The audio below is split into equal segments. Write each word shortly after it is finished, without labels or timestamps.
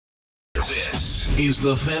is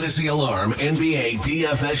the Fantasy Alarm NBA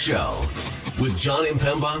DFS Show with John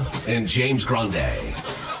Impemba and James Grande.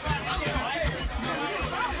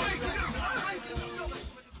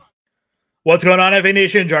 What's going on, FA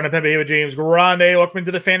Nation? John Impemba here with James Grande. Welcome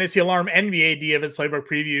to the Fantasy Alarm NBA DFS Playbook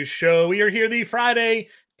Preview Show. We are here the Friday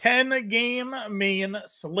 10-game main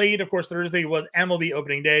slate. Of course, Thursday was MLB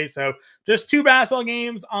opening day, so just 2 basketball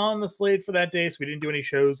games on the slate for that day, so we didn't do any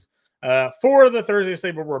shows for the Thursday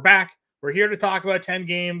slate, but we're back. We're here to talk about 10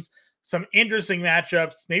 games, some interesting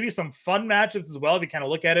matchups, maybe some fun matchups as well if you kind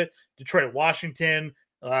of look at it. Detroit, Washington,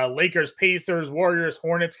 Lakers, Pacers, Warriors,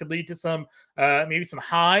 Hornets could lead to some maybe some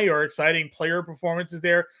high or exciting player performances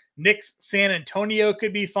there. Knicks, San Antonio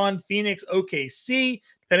could be fun. Phoenix, OKC,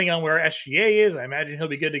 depending on where SGA is. I imagine he'll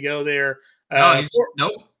be good to go there. Nope.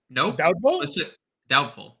 Doubtful?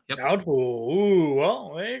 Doubtful. Yep. Doubtful. Ooh,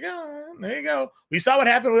 well, there you go. We saw what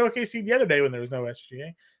happened with OKC the other day when there was no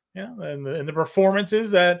SGA. Yeah, and the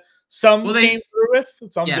performances that some came through with,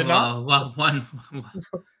 some did not. Well,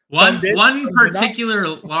 one particular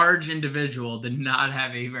large individual did not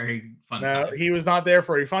have a very fun time. He was not there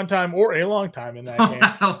for a fun time or a long time in that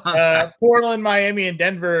game. Portland, Miami, and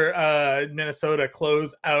Denver, Minnesota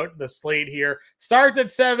close out the slate here. Starts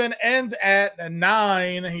at 7, ends at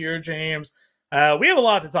 9 here, James. We have a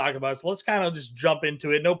lot to talk about, so let's kind of just jump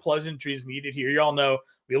into it. No pleasantries needed here. You all know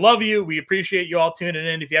we love you. We appreciate you all tuning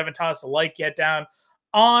in. If you haven't tossed a like yet down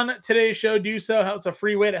on today's show, do so. It's a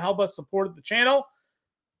free way to help us support the channel.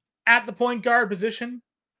 At the point guard position,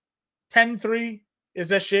 10-3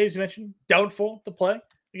 is SGA, as you mentioned, doubtful to play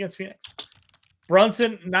against Phoenix.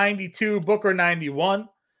 Brunson, 92, Booker, 91.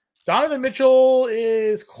 Donovan Mitchell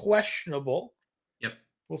is questionable. Yep.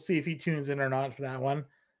 We'll see if he tunes in or not for that one.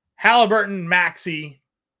 Halliburton, Maxey,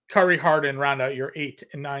 Curry, Harden round out your 8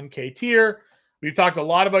 and 9K tier. We've talked a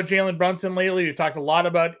lot about Jalen Brunson lately. We've talked a lot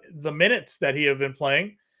about the minutes that he have been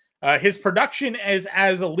playing. His production is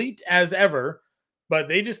as elite as ever, but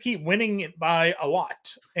they just keep winning it by a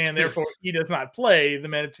lot. And therefore, he does not play the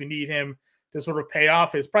minutes we need him to sort of pay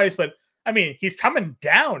off his price. But, I mean, he's coming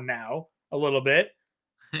down now a little bit.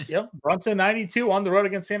 Yep, Brunson, 92 on the road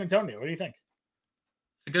against San Antonio. What do you think?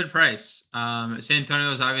 It's a good price. San Antonio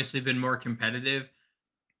has obviously been more competitive.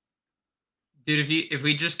 Dude, if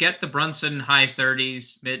we just get the Brunson high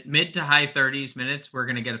 30s, mid to high 30s minutes, we're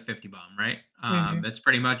going to get a 50 bomb, right? That's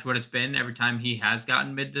pretty much what it's been every time he has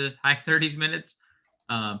gotten mid to high 30s minutes.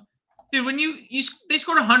 Dude, when they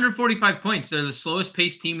scored 145 points, they're the slowest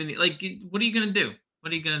paced team in the, what are you going to do?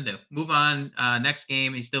 What are you going to do? Move on. Next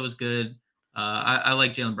game, he still was good. I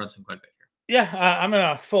like Jalen Brunson quite a bit. Yeah, I'm in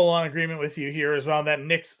a full-on agreement with you here as well. That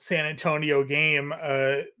Knicks-San Antonio game,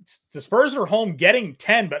 the Spurs are home getting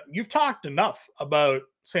 10, but you've talked enough about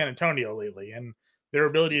San Antonio lately and their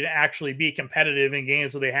ability to actually be competitive in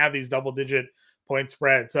games where they have these double-digit point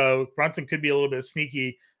spreads. So Brunson could be a little bit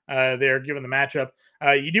sneaky there given the matchup.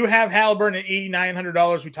 You do have Halliburton at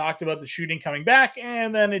 $8,900. We talked about the shooting coming back,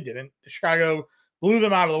 and then it didn't. Chicago blew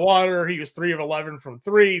them out of the water. He was 3 of 11 from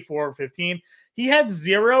 3, 4 of 15. He had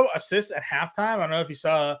 0 assists at halftime. I don't know if you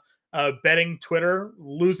saw betting Twitter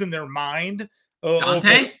losing their mind over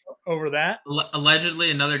that.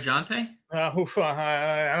 Allegedly another Jonte? I don't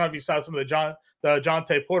know if you saw some of the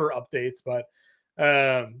Jonte Porter updates, but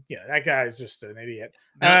that guy is just an idiot.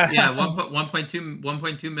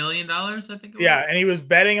 $1.2 million, I think it was. Yeah, and he was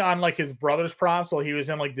betting on his brother's props while he was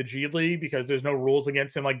in the G League because there's no rules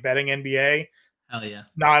against him betting NBA. Hell yeah.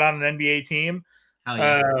 Not on an NBA team. Hell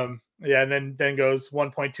yeah. Yeah, and then goes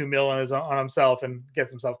 1.2 mil on himself and gets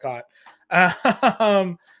himself caught.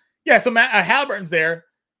 So Matt Halliburton's there.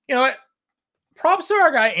 You know what? Props to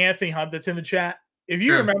our guy Anthony Hunt that's in the chat. If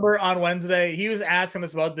you remember on Wednesday, he was asking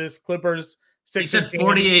us about this Clippers. He said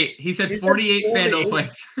 48. He said 48 FanDuel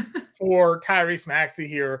points for Tyrese Maxey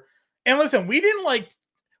here. And listen, we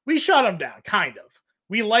shut him down, kind of.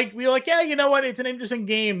 We like, yeah, you know what? It's an interesting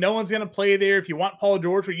game. No one's going to play there. If you want Paul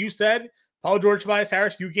George, what you said, Paul George, Tobias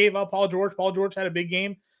Harris, you gave up Paul George. Paul George had a big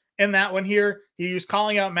game in that one here. He was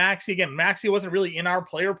calling out Maxey. Again, Maxey wasn't really in our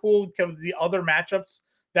player pool because of the other matchups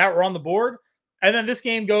that were on the board. And then this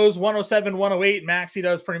game goes 107, 108. Maxey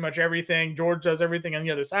does pretty much everything. George does everything on the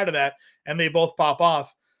other side of that, and they both pop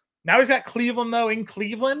off. Now he's got Cleveland, though, in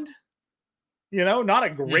Cleveland. Not a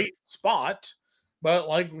great spot. But,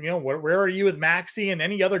 where are you with Maxey and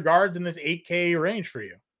any other guards in this 8K range for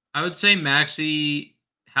you? I would say Maxey,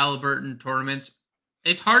 Halliburton tournaments.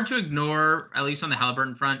 It's hard to ignore, at least on the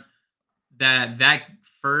Halliburton front, that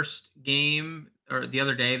first game or the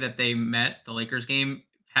other day that they met, the Lakers game,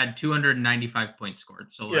 had 295 points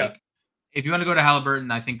scored. So, if you want to go to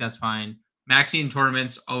Halliburton, I think that's fine. Maxey in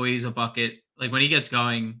tournaments, always a bucket. like when he gets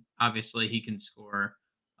going, obviously he can score.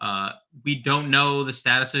 We don't know the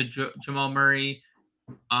status of Jamal Murray.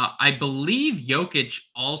 I believe Jokic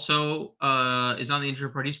also is on the injury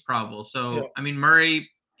report. He's probable. So Yeah. I mean Murray,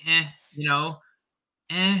 you know,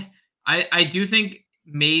 I do think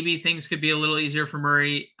maybe things could be a little easier for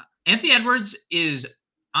Murray. Anthony Edwards is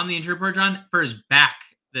on the injury report, John, for his back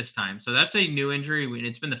this time. So that's a new injury.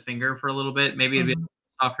 It's been the finger for a little bit. Maybe it'd be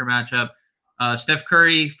a softer matchup. Steph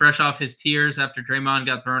Curry, fresh off his tears after Draymond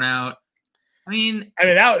got thrown out. I mean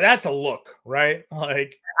that's a look, right?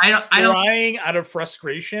 Like I don't crying out of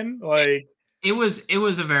frustration. Like it was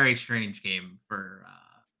a very strange game for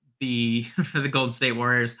the Golden State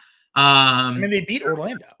Warriors. I mean, they beat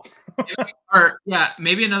Orlando. Or yeah,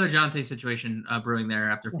 maybe another Jonte situation brewing there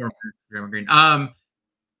after 4 Draymond Green.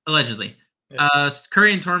 Allegedly. Yeah.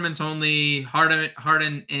 Curry and tournaments only. Harden,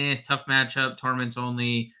 tough matchup. Tournaments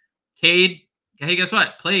only. Cade, hey, guess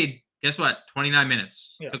what? Played, guess what? 29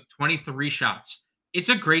 minutes. Yeah. Took 23 shots. It's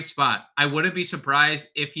a great spot. I wouldn't be surprised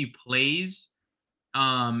if he plays,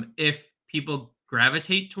 if people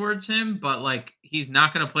gravitate towards him, but like he's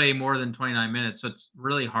not going to play more than 29 minutes. So it's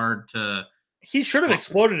really hard to. He should have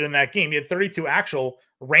exploded in that game. He had 32 actual,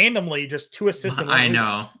 randomly just 2 assists. I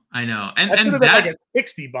know. And that should have been like a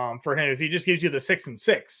 60 bomb for him if he just gives you the 6 and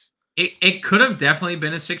 6. It could have definitely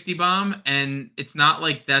been a 60 bomb, and it's not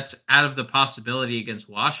like that's out of the possibility against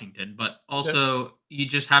Washington, but also you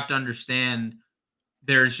just have to understand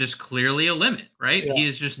there's just clearly a limit, right? Yeah. He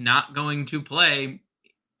is just not going to play.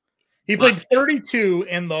 He played 32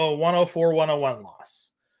 in the 104-101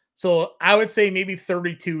 loss. So I would say maybe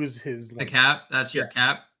 32 is his limit. The cap. That's your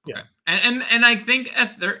cap. Okay. Yeah. And I think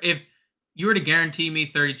if you were to guarantee me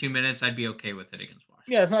 32 minutes, I'd be okay with it against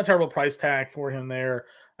Washington. Yeah, it's not a terrible price tag for him there.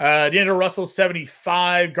 D'Angelo Russell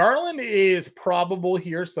 75. Garland is probable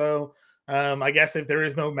here, so I guess if there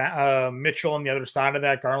is no Mitchell on the other side of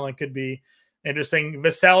that, Garland could be interesting.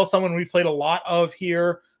 Vassell, someone we played a lot of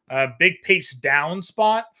here. Big pace down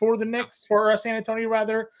spot for the Knicks, for San Antonio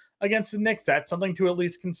rather, against the Knicks. That's something to at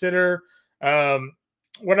least consider.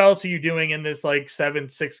 What else are you doing in this like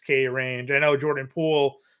 7-6K range? I know Jordan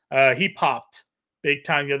Poole, he popped big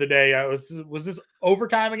time the other day. Was this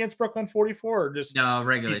overtime against Brooklyn 44 or just no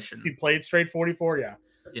regulation? He played straight 44.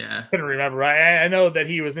 Yeah. Couldn't remember. I know that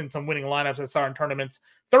he was in some winning lineups I saw in tournaments.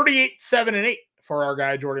 38, 7, and 8 for our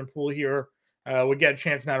guy Jordan Poole here. We get a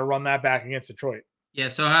chance now to run that back against Detroit. Yeah,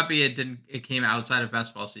 so happy it came outside of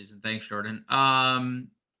basketball season. Thanks, Jordan.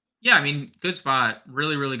 Yeah, I mean, good spot.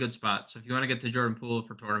 Really, really good spot. So if you want to get to Jordan Poole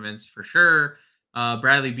for tournaments, for sure.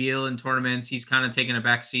 Bradley Beal in tournaments, he's kind of taking a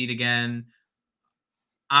back seat again.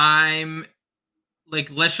 I'm like,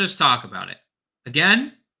 let's just talk about it.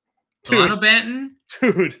 Again, Delano Banton.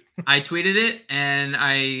 Dude. I tweeted it, and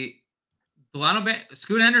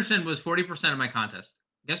Scoot Henderson was 40% of my contest.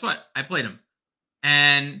 Guess what? I played him.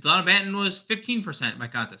 And Delano Banton was 15% in my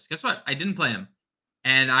contest. Guess what? I didn't play him,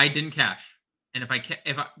 and I didn't cash. And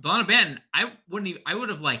if Delano Banton, I would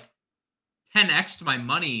have like 10x'd my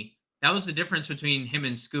money. That was the difference between him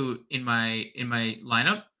and Scoot in my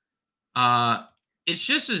lineup. It's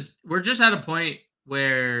just we're just at a point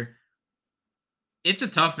where it's a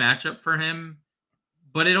tough matchup for him,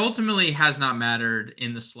 but it ultimately has not mattered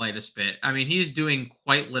in the slightest bit. I mean, he's doing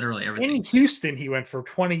quite literally everything. In Houston, he went for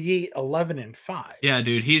 28, 11, and 5. Yeah,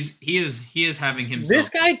 dude, he is having himself. This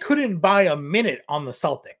guy couldn't buy a minute on the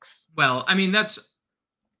Celtics. Well, I mean, that's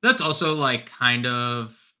also like kind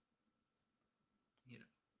of, you know.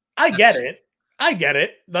 I get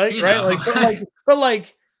it. Like, right? But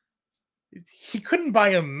like he couldn't buy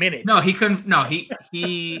a minute. No, he couldn't. No, he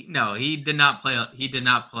did not play. He did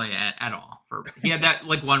not play at all. He had that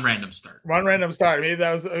like one random start. I mean,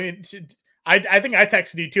 I think I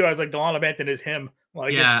texted you too. I was like, Delano Banton is him.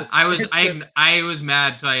 Like, yeah, I was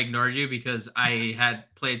mad, so I ignored you because I had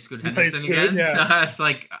played Scoot Henderson again. Yeah. So it's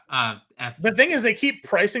like, the thing is, they keep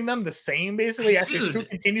pricing them the same basically. After Scoot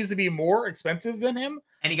continues to be more expensive than him,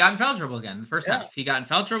 and he got in foul trouble again the first half. He got in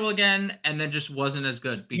foul trouble again, and then just wasn't as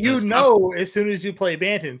good. Because as soon as you play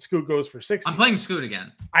Banton, Scoot goes for 60. I'm playing Scoot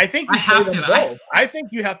again. I think you play them both. I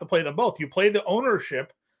think you have to play them both. You play the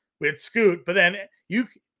ownership with Scoot, but then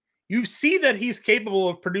you see that he's capable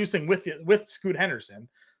of producing with Scoot Henderson.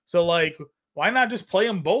 So, like, why not just play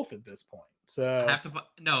them both at this point? So I have to.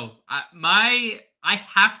 No, I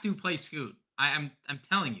have to play Scoot. I'm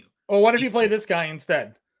telling you. Well, what if you play this guy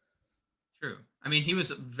instead? True. I mean, he was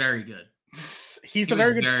very good. He's a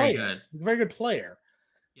very good player. He's a very good player.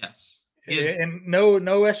 Yes. And no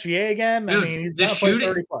SGA again. Dude, I mean, he's not playing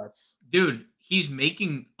 30 plus. Dude, he's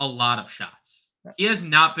making a lot of shots. He has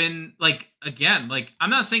not been like, again, like, I'm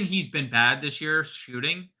not saying he's been bad this year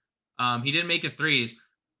shooting. He didn't make his threes,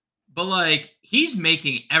 but like he's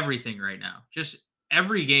making everything right now. Just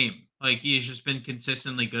every game. Like he's just been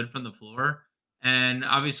consistently good from the floor. And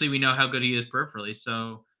obviously we know how good he is peripherally.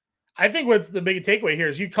 So I think what's the big takeaway here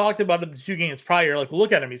is you talked about it the 2 games prior. Like,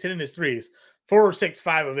 look at him. He's hitting his threes, 4 6,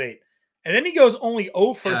 5 of 8. And then he goes only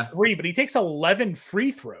 0 for 3, but he takes 11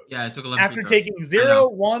 free throws. Yeah, it took 11 after free throws. taking 0,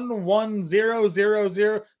 1, 1, 0, 0,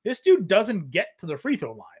 0. This dude doesn't get to the free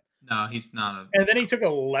throw line. No, he's not. And then he took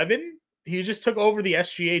 11. He just took over the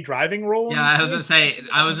SGA driving role. Yeah, I was gonna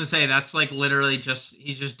say that's like literally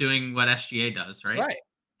he's just doing what SGA does, right? Right.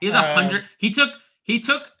 He has 100. He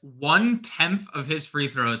took 1/10 of his free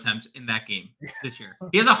throw attempts in that game this year.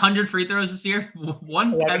 He has 100 free throws this year.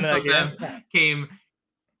 1/10 of them came.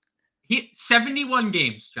 71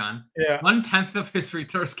 games, John. Yeah. 1/10 of his free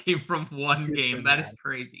throws came from one game. That is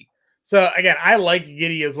crazy. So again, I like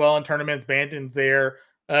Giddey as well in tournaments. Banton's there.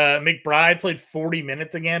 McBride played 40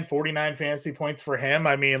 minutes again, 49 fantasy points for him.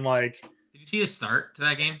 I mean, like, did you see his start to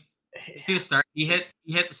that game? Did you see the start? He hit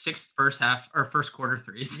the 6th first quarter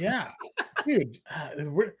threes. Yeah, dude.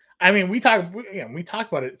 We talk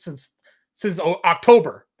about it since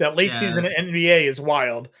October. That late season NBA is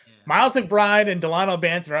wild. Yeah. Miles McBride and Delano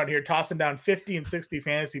Banton are out here tossing down 50 and 60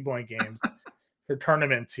 fantasy point games for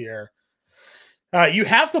tournaments here. You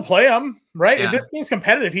have to play him, right? Yeah. If this game's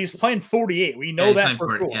competitive, he's playing 48. We know that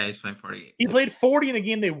for 40. sure. Yeah, he's playing 48. He played 40 in a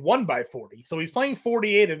game they won by 40. So he's playing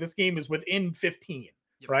 48 if this game is within 15,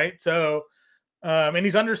 right? So, and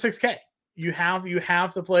he's under 6K. You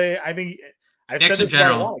have to play. I think I've Knicks said this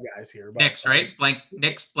about a lot of guys here. But, Knicks, right?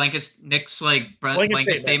 Knicks blanket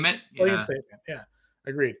statement. Yeah,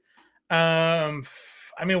 agreed.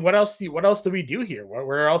 What else do we do here?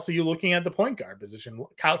 Where else are you looking at the point guard position?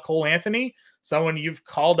 Cole Anthony, someone you've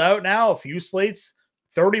called out now, a few slates,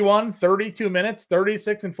 31, 32 minutes,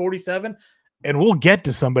 36 and 47. And we'll get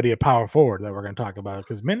to somebody at power forward that we're going to talk about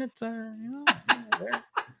because minutes are, there.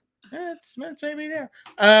 Minutes maybe there.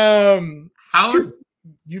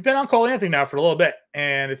 You've been on Cole Anthony now for a little bit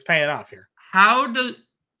and it's paying off here.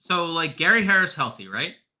 Like Gary Harris healthy,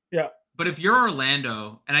 right? Yeah. But if you're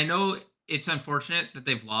Orlando, and I know it's unfortunate that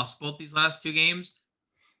they've lost both these last 2 games,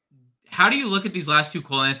 how do you look at these last 2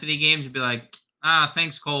 Cole Anthony games and be like,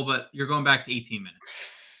 thanks, Cole, but you're going back to 18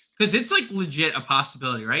 minutes? Because it's like legit a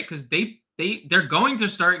possibility, right? Because they're going to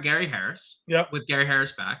start Gary Harris with Gary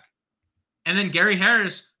Harris back. And then Gary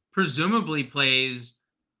Harris presumably plays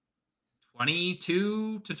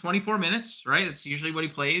 22 to 24 minutes, right? That's usually what he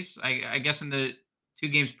plays. I guess in the 2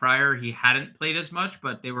 games prior, he hadn't played as much,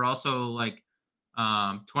 but they were also like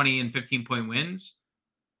 20 and 15-point wins.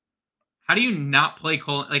 How do you not play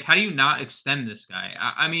Cole? Like, how do you not extend this guy?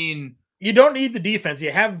 I mean, you don't need the defense.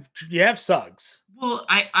 You have Suggs. Well,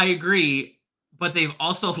 I agree, but they've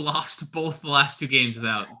also lost both the last 2 games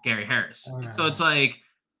without Gary Harris. So it's like,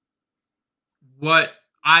 what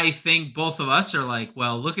I think both of us are like,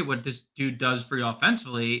 well, look at what this dude does for you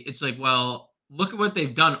offensively. It's like, well, look at what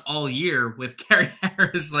they've done all year with Gary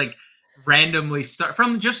Harris, like randomly start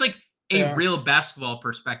from just like a real basketball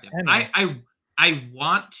perspective. I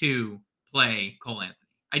want to play Cole Anthony.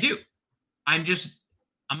 I do.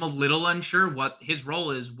 I'm a little unsure what his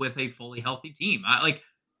role is with a fully healthy team.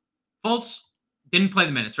 Fultz didn't play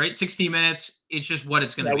the minutes, right? 16 minutes. It's just what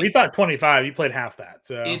it's going to be. We thought 25. You played half that.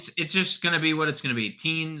 So it's just going to be what it's going to be.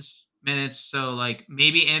 Teens minutes. So like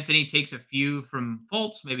maybe Anthony takes a few from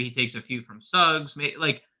Fultz. Maybe he takes a few from Suggs.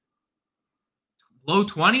 Like low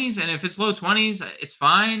 20s. And if it's low 20s, it's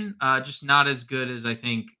fine. Just not as good as I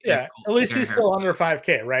think. Yeah. At least he's still under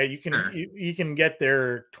 5K, right? You can, you can get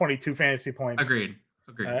their 22 fantasy points. Agreed.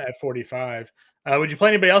 At 45. Would you play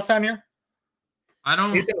anybody else down here? I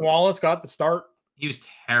don't. Ethan Wallace got the start. He was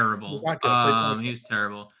terrible. He was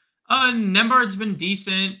terrible. Nembhard's been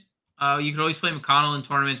decent. You could always play McConnell in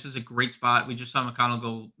tournaments. It's a great spot. We just saw McConnell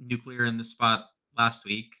go nuclear in the spot last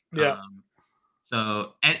week. Yeah.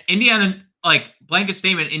 And Indiana, like blanket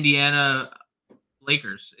statement, Indiana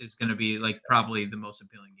Lakers is going to be like probably the most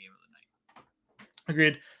appealing game of the night.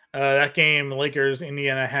 Agreed. That game, Lakers,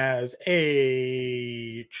 Indiana has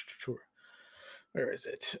a, where is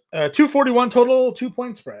it? 241 total,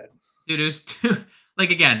 2-point spread. Dude, it was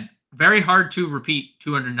again, very hard to repeat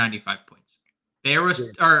 295 points. There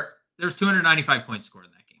was 295 points scored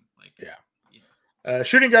in that game.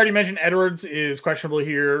 Shooting guard, you mentioned Edwards is questionable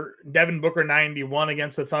here. Devin Booker 91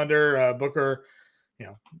 against the Thunder. Booker,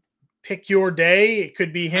 pick your day. It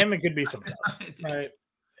could be him. It could be somebody else. Right.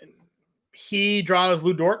 He draws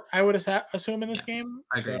Lou Dort, I would assume, in this game.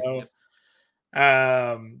 I agree. So,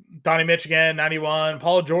 Donnie Mitch again, 91.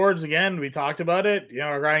 Paul George again, we talked about it.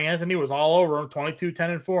 Our guy Anthony was all over him, 22, 10,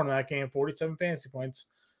 and 4 in that game, 47 fantasy points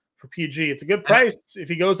for PG. It's a good price if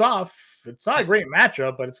he goes off. It's not a great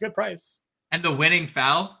matchup, but it's a good price. And the winning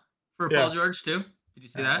foul for Paul George too. Did you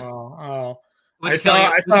see that? I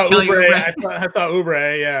saw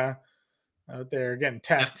Oubre, yeah, out there getting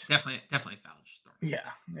tapped. Definitely foul. Yeah.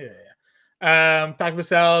 Taco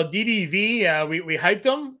Vassell, DDV. We hyped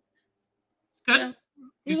him. It's good.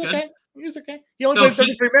 Yeah, he was okay. He only played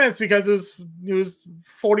 33 minutes because it was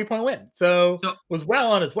 40-point win, so was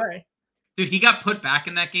well on his way. Dude, he got put back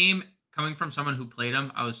in that game. Coming from someone who played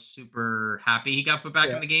him, I was super happy he got put back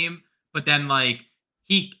in the game. But then, like,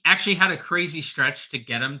 he actually had a crazy stretch to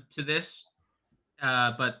get him to this.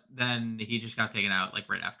 But then he just got taken out like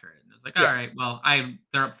right after it. And it was like, all right, well,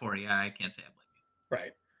 they're up 40. I can't say I blame you.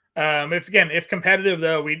 Right. If competitive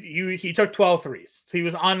though, he took 12 threes. So he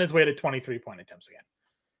was on his way to 23-point attempts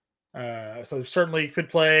again. So certainly could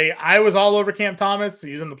play. I was all over Cam Thomas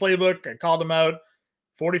using the playbook. I called him out.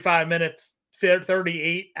 45 minutes,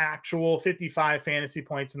 38 actual, 55 fantasy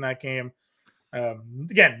points in that game.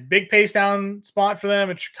 Again, big pace down spot for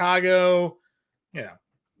them in Chicago.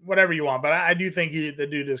 Whatever you want, but I do think the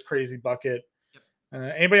dude is crazy bucket.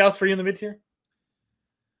 Yep. Anybody else for you in the mid tier?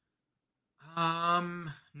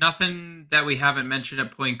 Nothing that we haven't mentioned at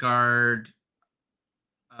point guard.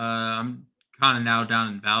 I'm kind of now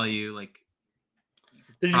down in value. Like,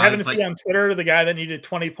 did you happen to see on Twitter the guy that needed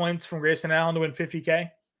 20 points from Grayson Allen to win 50K?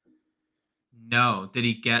 No. Did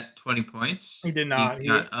he get 20 points? He did not.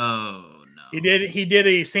 No. He did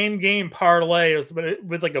a same game parlay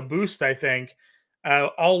with like a boost, I think.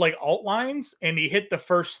 All like alt lines, and he hit the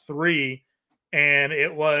first 3, and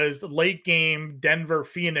it was late game Denver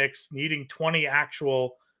Phoenix needing 20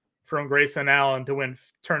 actual from Grayson Allen to win,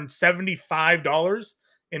 turn $75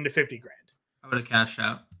 into $50,000. I would have cashed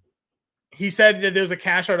out. He said that there was a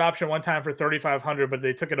cash out option one time for $3,500, but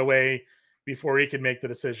they took it away before he could make the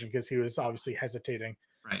decision because he was obviously hesitating.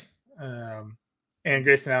 Right. And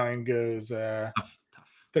Grayson Allen goes tough.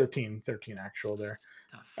 13 actual there.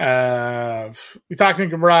 We talked to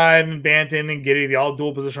McBride and Banton and Giddey, the all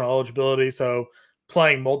dual positional eligibility, so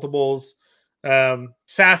playing multiples.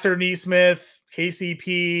 Sasser, Neesmith,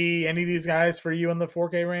 KCP, any of these guys for you in the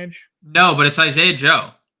 4K range? No, but it's Isaiah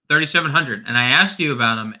Joe, 3,700, and I asked you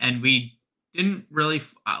about him, and we didn't really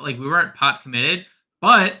we weren't pot committed,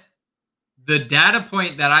 but the data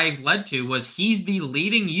point that I led to was he's the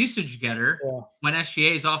leading usage getter when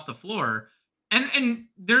SGA is off the floor, and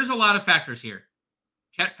there's a lot of factors here.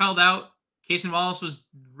 Chet fouled out. Cason Wallace was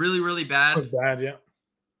really, really bad. It was bad, yeah.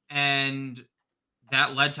 And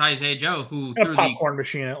that led to Isaiah Joe, who threw popcorn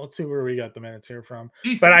machine. Let's see where we got the minutes here from.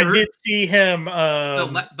 But I did see him.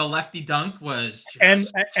 The lefty dunk was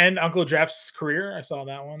just... and Uncle Jeff's career. I saw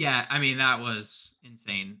that one. Yeah, I mean that was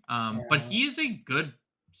insane. But he is a good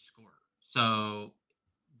scorer. So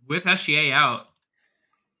with SGA out,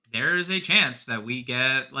 there is a chance that we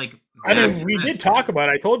get like. I mean, we did talk about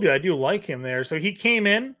it. I told you I do like him there. So he came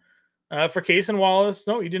in for Cason Wallace.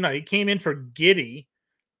 No, he did not. He came in for Giddey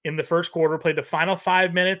in the first quarter, played the final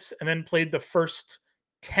 5 minutes, and then played the first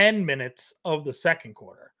 10 minutes of the second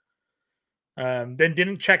quarter. Then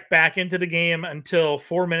didn't check back into the game until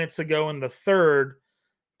 4 minutes ago in the third.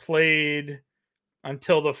 Played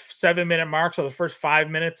until the 7-minute mark, so the first 5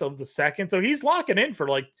 minutes of the second. So he's locking in for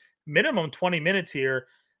like minimum 20 minutes here.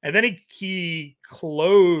 And then he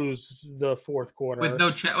closed the fourth quarter with no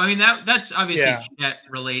check. I mean that's obviously Chet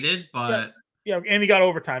related, but and he got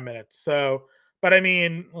overtime minutes. So, but I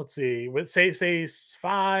mean, let's see, with say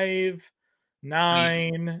 5,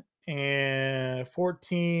 9, and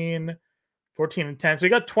 14, 14 and 10. So he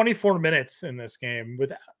got 24 minutes in this game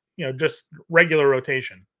with just regular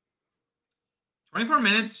rotation. 24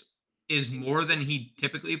 minutes is more than he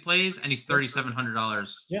typically plays, and he's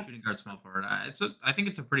 $3,700 shooting guard small forward. I think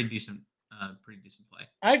it's a pretty decent play.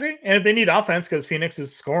 I agree, and if they need offense because Phoenix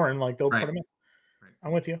is scoring, like they'll put him in. Right.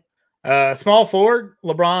 I'm with you. Small forward,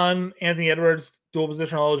 LeBron, Anthony Edwards, dual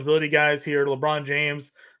positional eligibility guys here. LeBron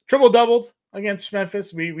James triple doubled against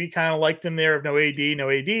Memphis. We kind of liked him there. Of no AD,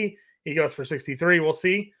 he goes for 63. We'll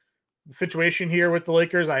see the situation here with the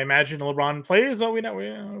Lakers. I imagine LeBron plays, but we know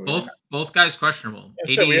both guys questionable.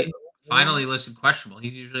 AD finally listed questionable.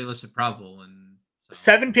 He's usually listed probable. And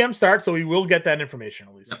 7 p.m. start, so we will get that information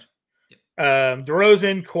at least. Yep.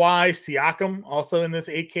 DeRozan, Kawhi, Siakam also in this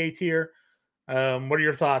 8K tier. What are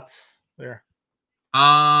your thoughts there?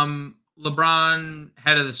 LeBron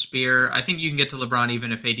head of the spear. I think you can get to LeBron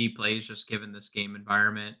even if AD plays, just given this game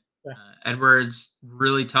environment. Yeah. Edwards,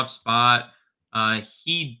 really tough spot.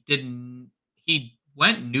 He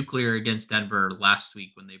went nuclear against Denver last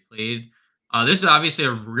week when they played. This is obviously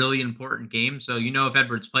a really important game. So, if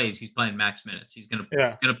Edwards plays, he's playing max minutes. He's gonna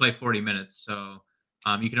play 40 minutes. So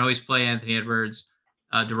You can always play Anthony Edwards.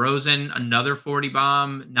 DeRozan, another 40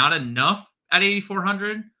 bomb. Not enough at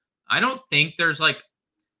 8,400. I don't think there's like,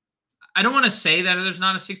 I don't want to say that there's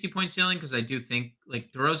not a 60-point ceiling because I do think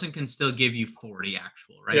like DeRozan can still give you 40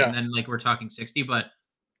 actual, right? Yeah. And then like we're talking 60, but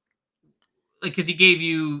like because he gave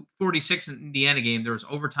you 46 in the Indiana game, there was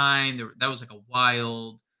overtime. That was like a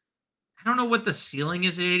wild. I don't know what the ceiling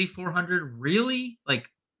is at 8,400 really. Like,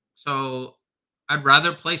 so I'd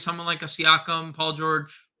rather play someone like a Siakam, Paul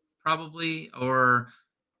George, probably, or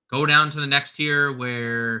go down to the next tier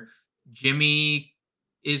where Jimmy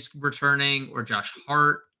is returning, or Josh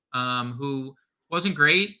Hart, who wasn't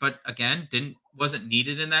great, but again, wasn't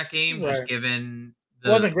needed in that game, just Right. given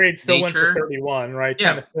the Wasn't great. Still went for nature. 31, right?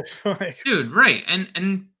 Yeah, 10 dude, right.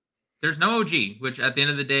 And there's no OG, which at the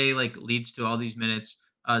end of the day, like leads to all these minutes.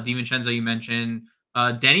 DiVincenzo, you mentioned.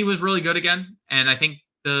 Denny was really good again. And I think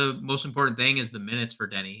the most important thing is the minutes for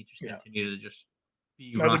Denny. He just Yeah. continued to just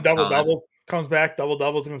be Another rock solid. double comes back,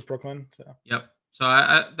 doubles against Brooklyn. So Yep. So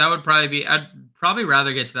I that would probably be, I'd probably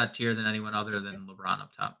rather get to that tier than anyone other than LeBron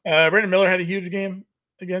up top. Brandon Miller had a huge game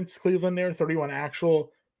against Cleveland there, 31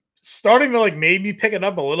 actual. Starting to like maybe pick it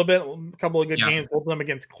up a little bit. A couple of good games, both of them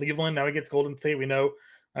against Cleveland. Now he gets Golden State. We know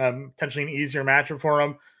potentially an easier matchup for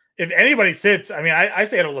him. If anybody sits, I mean, I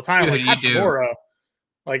say it all the time. Dude, like Hachimura,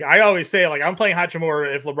 like I always say, like I'm playing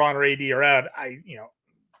Hachimura if LeBron or AD are out.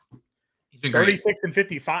 He's been 36 great. and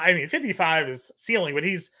 55. I mean, 55 is ceiling, but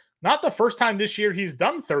he's not the first time this year he's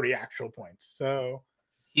done 30 actual points. So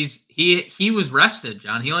he was rested,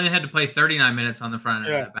 John. He only had to play 39 minutes on the front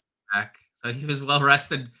end of that back. So he was well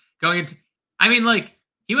rested going into, I mean, like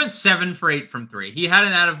he went 7 for 8 from 3. He had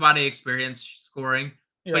an out of body experience scoring,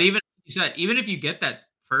 but even you said, even if you get that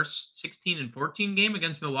first 16 and 14 game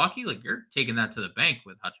against Milwaukee, like you're taking that to the bank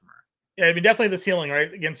with Hachimura. Yeah, I mean, definitely the ceiling,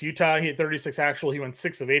 right? Against Utah, he had 36 actual. He went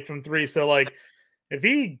 6 of 8 from 3. So, like, if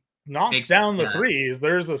he knocks down the threes,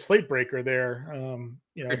 there's a slate breaker there.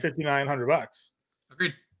 $5,900.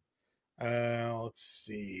 Agreed. Let's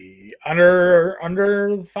see. Under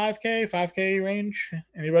 5K range.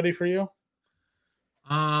 Anybody for you?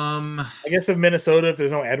 I guess if Minnesota, if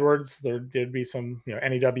there's no Edwards, there'd be some,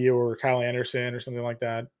 NEW or Kyle Anderson or something like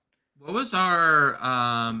that. What was our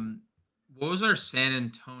San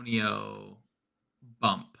Antonio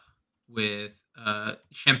bump with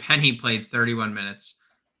Champagny played 31 minutes?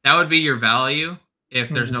 That would be your value if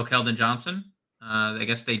there's no Keldon Johnson. I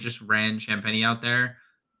guess they just ran Champagny out there.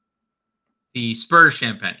 The Spurs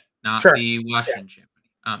Champagny, not the Washington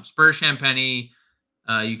Champagny. Spurs Champagny,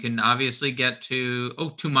 you can obviously get to... Oh,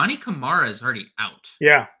 Toumani Camara is already out.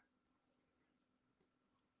 Yeah.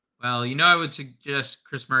 Well, I would suggest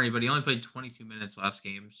Chris Murray, but he only played 22 minutes last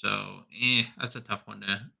game, so that's a tough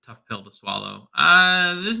pill to swallow.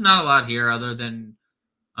 There's not a lot here other than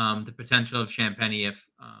the potential of Champagny if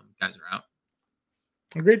guys are out.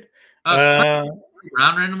 Agreed.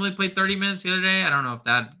 Brown randomly played 30 minutes the other day. I don't know if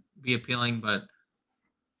that'd be appealing, but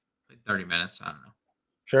played 30 minutes. I don't know.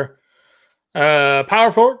 Sure.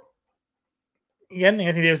 Power forward. Again,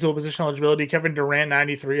 Anthony Davis dual position eligibility. Kevin Durant,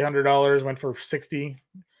 $9,300, went for 60.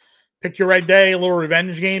 Pick your right day, a little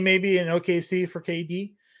revenge game maybe in OKC for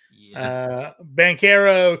KD. Yeah.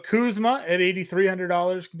 Banchero Kuzma at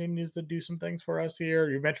 $8,300 continues to do some things for us here.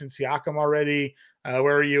 You mentioned Siakam already.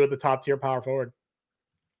 Where are you at the top tier power forward?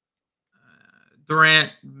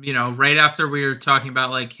 Durant, right after we were talking about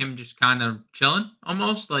like him just kind of chilling,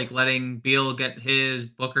 almost like letting Beal get his,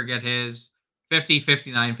 Booker get his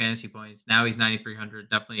 59 fantasy points. Now he's 9,300.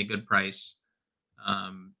 Definitely a good price.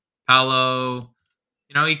 Paolo,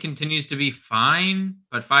 he continues to be fine,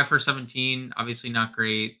 but 5 for 17, obviously not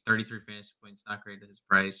great. 33 fantasy points, not great at his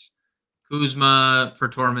price. Kuzma for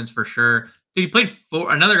tournaments for sure. Dude, he played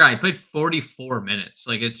another guy played 44 minutes.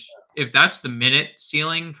 Like if that's the minute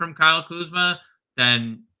ceiling from Kyle Kuzma,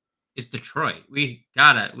 then it's Detroit.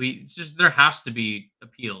 There has to be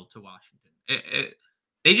appeal to Washington.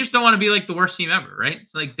 They just don't want to be like the worst team ever, right?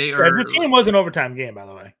 It's like they are. The team was an overtime game, by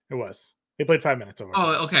the way. It was. He played 5 minutes over.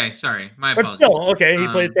 Oh, okay. Sorry. My apologies. But still, okay. He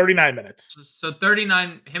played 39 minutes. So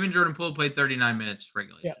 39, him and Jordan Poole played 39 minutes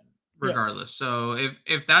regulation, regardless. Yeah. So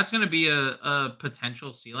if that's going to be a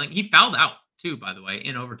potential ceiling, he fouled out too, by the way,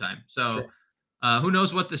 in overtime. So who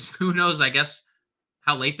knows I guess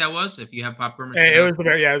how late that was if you have popcorn machine. It was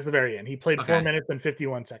the very end. He played 4 minutes and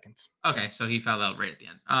 51 seconds. Okay. So he fouled out right at the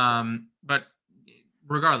end. But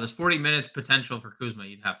regardless, 40 minutes potential for Kuzma,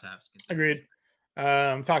 you'd have to have. Agreed.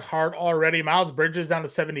 Talked hard already. Miles Bridges down to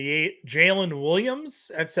 78. Jalen Williams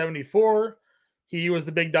at 74. He was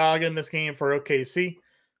the big dog in this game for OKC.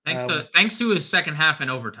 Thanks to his second half and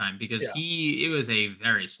overtime because it was a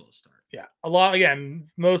very slow start. Yeah, a lot. Again,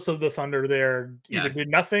 most of the Thunder there either Yeah. did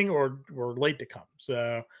nothing or were late to come.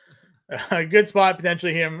 So a good spot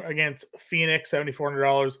potentially him against Phoenix,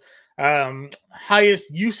 $7,400.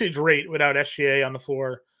 Highest usage rate without SGA on the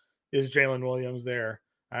floor is Jalen Williams there,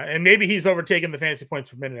 and maybe he's overtaken the fantasy points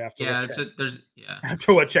per minute after Yeah, what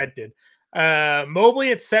after what Chet did.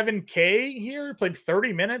 Mobley at 7K here, played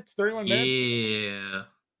 30 minutes, 31 minutes. Yeah.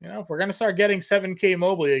 You know, if we're gonna start getting 7K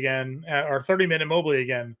Mobley again, or 30-minute Mobley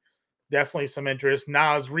again, definitely some interest.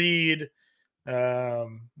 Nas Reed, what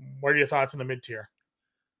are your thoughts in the mid tier?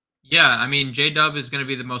 Yeah, I mean, J-Dub is going to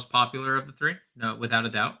be the most popular of the three, no, without a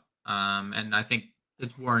doubt. And I think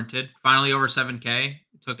it's warranted. Finally over 7K.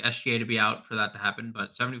 It took SGA to be out for that to happen,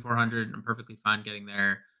 but 7,400, I'm perfectly fine getting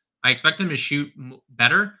there. I expect him to shoot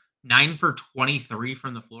better, 9 for 23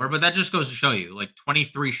 from the floor, but that just goes to show you, like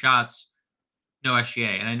 23 shots, no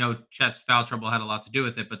SGA. And I know Chet's foul trouble had a lot to do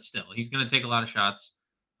with it, but still, he's going to take a lot of shots.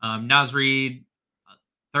 Nas Reed,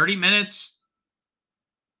 30 minutes,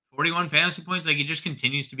 41 fantasy points. Like, he just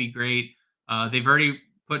continues to be great. They've already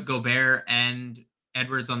put Gobert and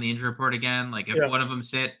Edwards on the injury report again. Like, if one of them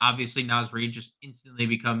sit, obviously Nas Reed just instantly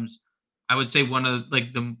becomes, I would say, one of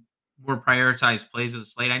like the more prioritized plays of the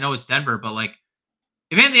slate. I know it's Denver, but like,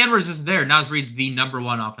 if Anthony Edwards isn't there, Nas Reed's the number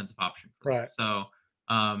one offensive option for them. So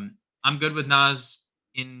I'm good with Nas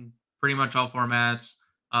in pretty much all formats.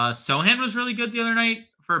 Sohan was really good the other night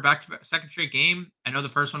for a back-to-back second straight game. I know the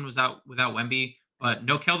first one was out without Wemby, but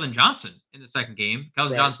no Keldon Johnson in the second game.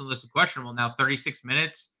 Keldon Johnson listed questionable now, 36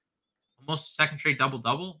 minutes, almost second straight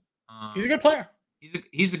double-double. He's a good player.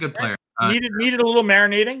 He's a good player. Needed a little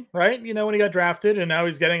marinating, right? You know, when he got drafted, and now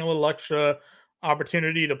he's getting a little extra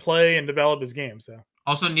opportunity to play and develop his game. So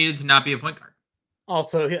also needed to not be a point guard.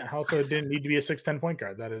 Also didn't need to be a 6'10" point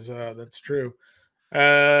guard. That is that's true.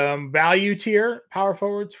 Value tier power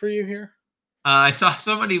forwards for you here. I saw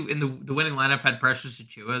somebody in the winning lineup had Precious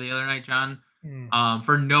Achiuwa the other night, John,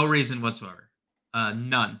 for no reason whatsoever.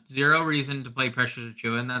 None. Zero reason to play Precious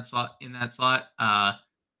Achiuwa in that slot.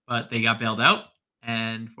 But they got bailed out.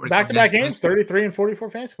 And back-to-back games, 33 and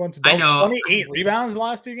 44 fantasy points. I know. 28 rebounds the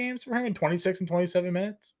last two games for him in 26 and 27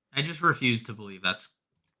 minutes. I just refuse to believe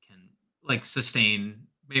can like sustain.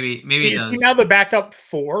 Maybe it does. Is he now the backup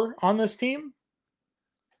 4 on this team?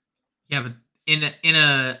 Yeah, but in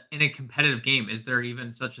a competitive game, is there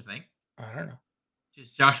even such a thing? I don't know.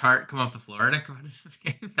 Just Josh Hart come off the floor in a competitive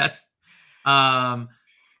game. That's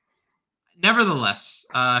nevertheless,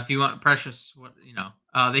 if you want Precious,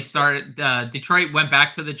 they started. Detroit went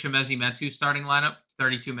back to the Chimezie Metu starting lineup,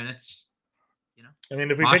 32 minutes. I mean,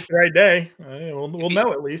 if we pick the right day, we'll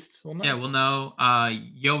know at least. We'll know. Yeah, we'll know.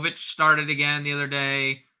 Jovic started again the other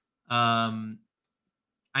day. I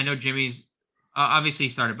know Jimmy's obviously he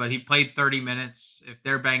started, but he played 30 minutes. If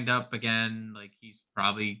they're banged up again, like, he's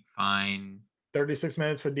probably fine. 36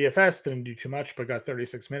 minutes for DFS. Didn't do too much, but got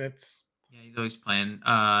 36 minutes. Yeah, he's always playing.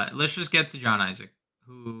 Let's just get to John Isaac,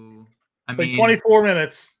 who played 24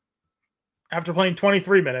 minutes after playing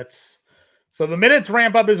 23 minutes. So the minutes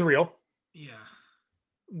ramp up is real. Yeah.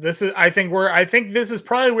 I think this is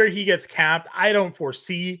probably where he gets capped. I don't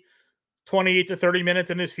foresee 28 to 30 minutes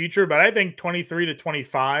in his future, but I think 23 to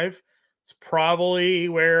 25 is probably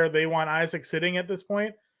where they want Isaac sitting at this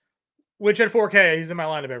point, which at 4K, he's in my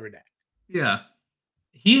lineup every day. Yeah.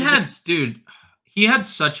 He had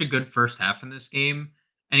such a good first half in this game,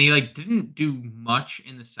 and he didn't do much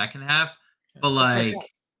in the second half, but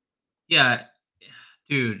yeah,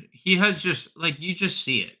 dude, he has just you just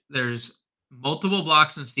see it. There's multiple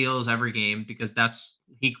blocks and steals every game because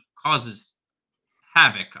he causes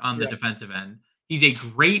havoc on the defensive end. He's a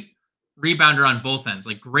great rebounder on both ends,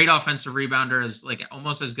 great offensive rebounder, is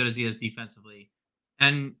almost as good as he is defensively.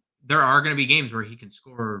 And there are going to be games where he can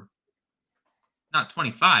score not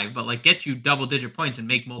 25, but get you double-digit points and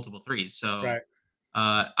make multiple threes. So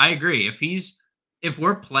I agree. If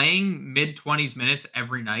we're playing mid-20s minutes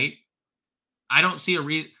every night, I don't see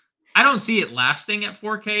it lasting at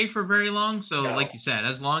 4K for very long. So like you said,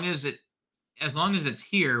 as long as it's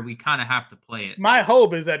here, we kind of have to play it. My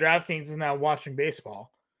hope is that DraftKings is now watching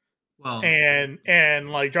baseball. Well, and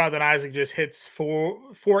Jonathan Isaac just hits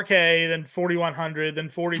 4K, then 4,100, then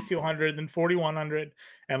 4,200, then 4,100,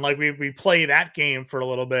 and we play that game for a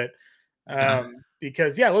little bit,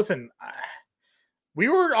 because listen, we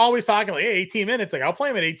were always talking 18 minutes. I'll play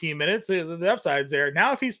him at 18 minutes. The upside's there.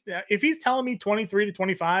 Now if he's telling me 23 to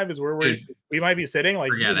 25 is where we might be sitting, you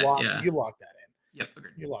lock that in. Yep,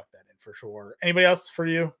 agreed. You lock that in for sure. Anybody else for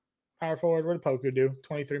you? Power forward. What did Poku do?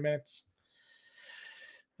 23 minutes.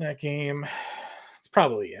 That game, it's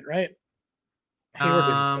probably it, right? Hayward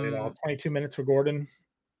didn't play at all. 22 minutes for Gordon.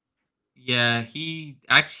 Yeah, he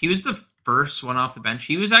was the first one off the bench.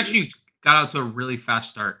 He was actually got out to a really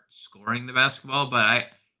fast start scoring the basketball, but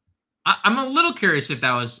I'm a little curious if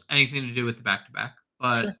that was anything to do with the back-to-back.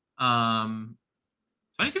 But Sure.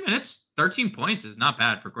 22 minutes, 13 points is not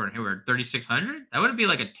bad for Gordon Hayward. 3,600? That wouldn't be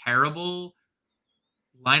like a terrible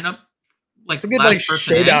lineup, It's like a good last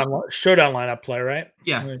person in. showdown lineup play, right?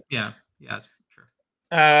 Yeah, Like, yeah, that's true.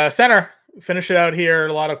 Center, finish it out here.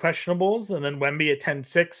 A lot of questionables, and then Wemby at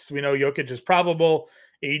 10-6. We know Jokic is probable.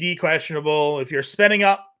 AD questionable. If you're spending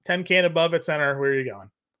up 10K and above at center, where are you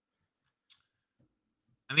going?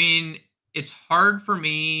 I mean, it's hard for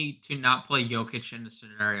me to not play Jokic in a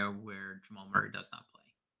scenario where Jamal Murray does not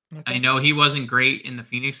play. Okay. I know he wasn't great in the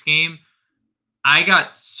Phoenix game.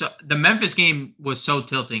 The Memphis game was so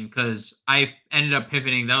tilting because I ended up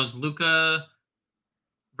pivoting. That was Luka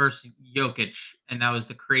versus Jokic, and that was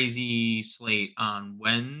the crazy slate on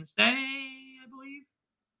Wednesday, I believe.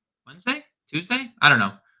 Wednesday? Tuesday? I don't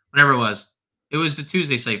know. Whatever it was. It was the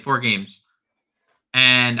Tuesday slate, 4 games.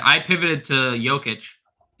 And I pivoted to Jokic.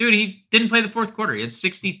 Dude, he didn't play the fourth quarter. He had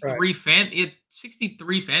 63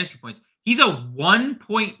 fantasy points. He's a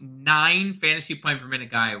 1.9 fantasy point per minute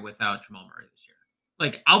guy without Jamal Murray this year.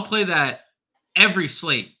 Like, I'll play that every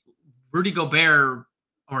slate, Rudy Gobert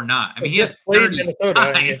or not. I mean, he had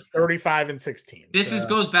 35 and 16. This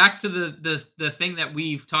goes back to the thing that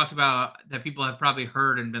we've talked about that people have probably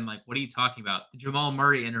heard and been like, what are you talking about? The Jamal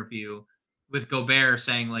Murray interview with Gobert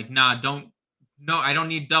saying like, I don't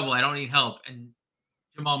need double. I don't need help. And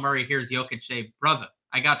Jamal Murray hears Jokic say, brother,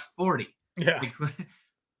 I got 40. Yeah.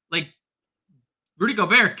 Like Rudy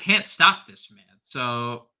Gobert can't stop this man.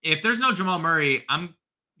 So if there's no Jamal Murray,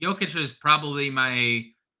 Jokic is probably my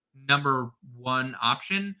number one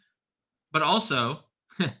option. But also,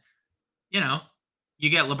 you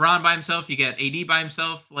get LeBron by himself, you get AD by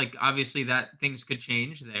himself. Like obviously that things could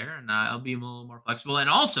change there, and I'll be a little more flexible. And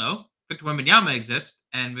also, Victor Wembanyama exists,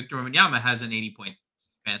 and Victor Wembanyama has an 80-point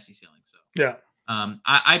fantasy ceiling. So yeah,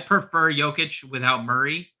 I prefer Jokic without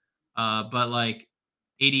Murray, but like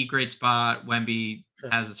 80 great spot. Wemby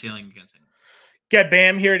has a ceiling against him. Get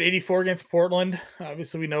Bam here at 84 against Portland.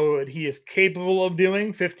 Obviously, we know what he is capable of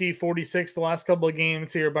doing. 50, 46 the last couple of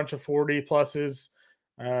games here, a bunch of 40 pluses.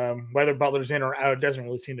 Whether Butler's in or out doesn't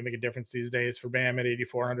really seem to make a difference these days for Bam at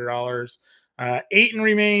 $8,400. Ayton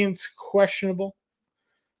remains questionable.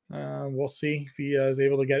 We'll see if he is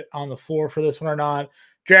able to get on the floor for this one or not.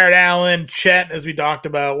 Jared Allen, Chet, as we talked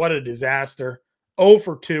about, what a disaster. 0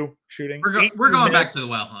 for 2 shooting. We're going back to the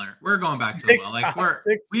well, Hunter. We're going back to the well. Like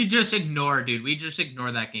we just ignore, dude. We just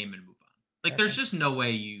ignore that game and move on. Like there's just no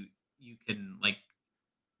way you can like.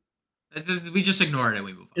 We just ignore it and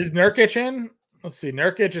we move on. Is Nurkic in? Let's see.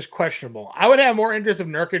 Nurkic is questionable. I would have more interest if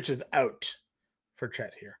Nurkic is out for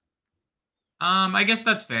Chet here. I guess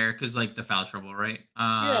that's fair because like the foul trouble, right?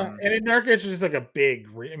 Yeah, and Nurkic is like a big.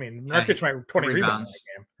 Nurkic might 20 rebounds in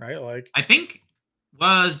that game, right? Like I think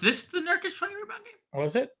was this the Nurkic 20 rebound game?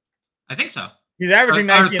 Was it? I think so. He's averaging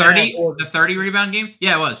 30. The 30 rebound game.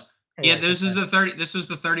 Yeah, it was. This was the 30. This was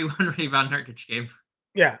the 31 rebound Nurkic game.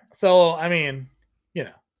 Yeah. So I mean, if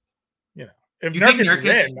Nurkic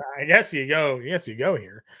is in, I guess you go. Yes, you go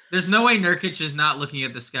here. There's no way Nurkic is not looking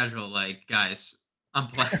at the schedule. Like, guys, I'm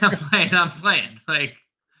playing. Like,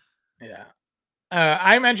 yeah.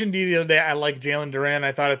 I mentioned to you the other day, I like Jalen Duren.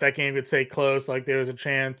 I thought if that game could stay close, like there was a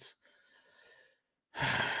chance.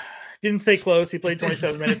 Didn't stay close. He played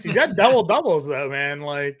 27 minutes. He's got doubles though, man.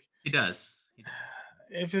 Like he does.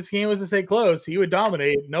 If this game was to stay close, he would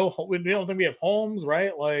dominate. No, we don't think we have Holmes,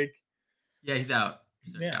 right? Like, yeah, he's out.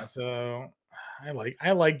 Yeah, so I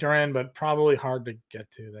like Duren, but probably hard to get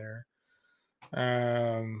to there.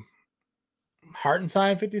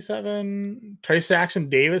 Hartenstein 57, Trace Jackson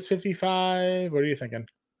Davis 55. What are you thinking?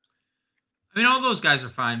 I mean, all those guys are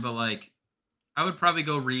fine, but like, I would probably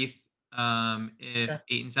go Reith if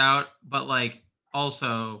Ayton's out, but like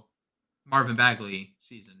also Marvin Bagley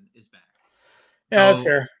season is back. Yeah, that's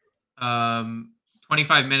fair.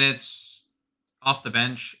 25 minutes off the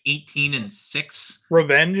bench, 18-6.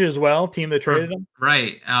 Revenge as well. Team that traded him.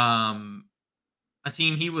 Right. A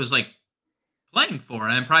team he was like playing for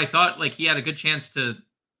and probably thought like he had a good chance to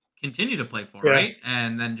continue to play for, right?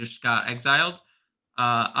 And then just got exiled.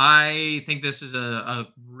 I think this is a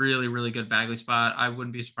really, really good Bagley spot. I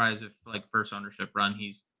wouldn't be surprised if like first ownership run,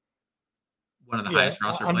 he's one of the highest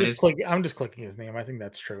roster plays. I'm just clicking his name. I think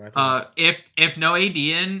that's true. If no AD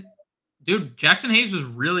in, dude, Jackson Hayes was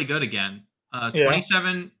really good again.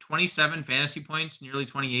 27 fantasy points, nearly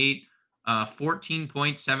 28, 14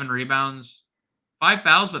 points, 7 rebounds, 5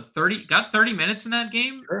 fouls, but got 30 minutes in that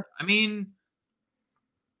game. Sure. I mean,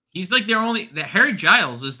 he's like that Harry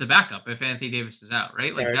Giles is the backup if Anthony Davis is out,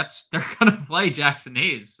 right? Like Right. they're gonna play Jackson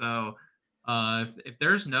Hayes. So if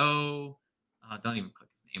there's no don't even click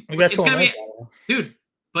his name. We got It's 12 gonna be minutes. dude,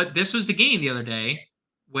 but this was the game the other day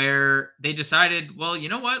where they decided, well, you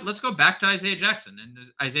know what? Let's go back to Isaiah Jackson. And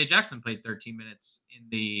Isaiah Jackson played 13 minutes in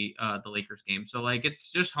the Lakers game. So like it's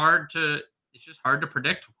just hard to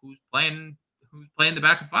predict who's playing the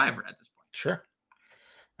back of five at this point. Sure.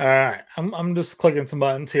 All right. I'm just clicking some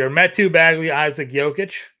buttons here. Metu, Bagley, Isaac,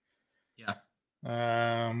 Jokic. Yeah.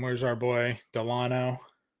 Where's our boy Delano?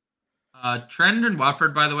 Trent and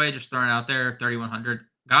Watford, by the way, just throwing out there, 3,100.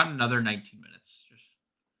 Got another 19 minutes. Just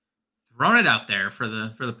throwing it out there for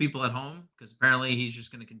the people at home, because apparently he's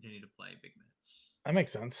just going to continue to play big minutes. That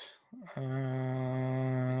makes sense.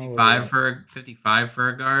 55 for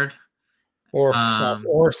a guard,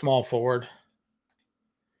 or small forward.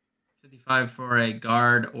 55 for a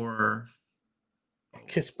guard or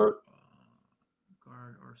Kispert.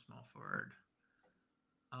 Guard or small forward.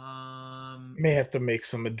 May have to make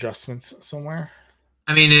some adjustments somewhere.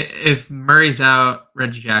 I mean, if Murray's out,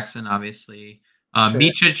 Reggie Jackson, obviously. Sure.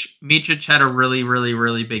 Micic had a really, really,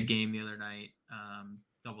 really big game the other night.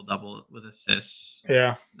 Double with assists.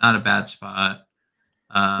 Yeah. Not a bad spot.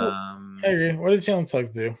 I agree. What did Jalen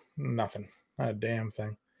Suggs do? Nothing. Not a damn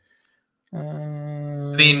thing.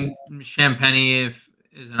 I mean, Champagny is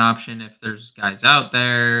an option if there's guys out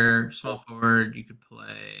there. Small forward, you could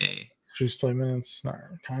play. Just play minutes. Not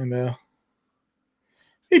kind of.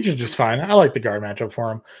 Each is just fine. I like the guard matchup for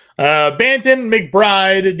him. Banton,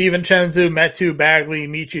 McBride, DiVincenzo, Metu, Bagley,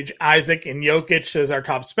 Micic, Isaac, and Jokic is our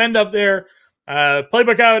top spend up there.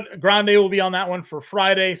 Playbook out. Grande will be on that one for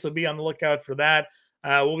Friday, so be on the lookout for that.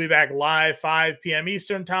 We'll be back live 5 p.m.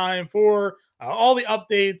 Eastern time for all the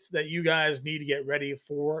updates that you guys need to get ready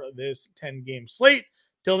for this 10-game slate.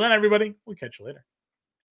 Till then, everybody, we'll catch you later.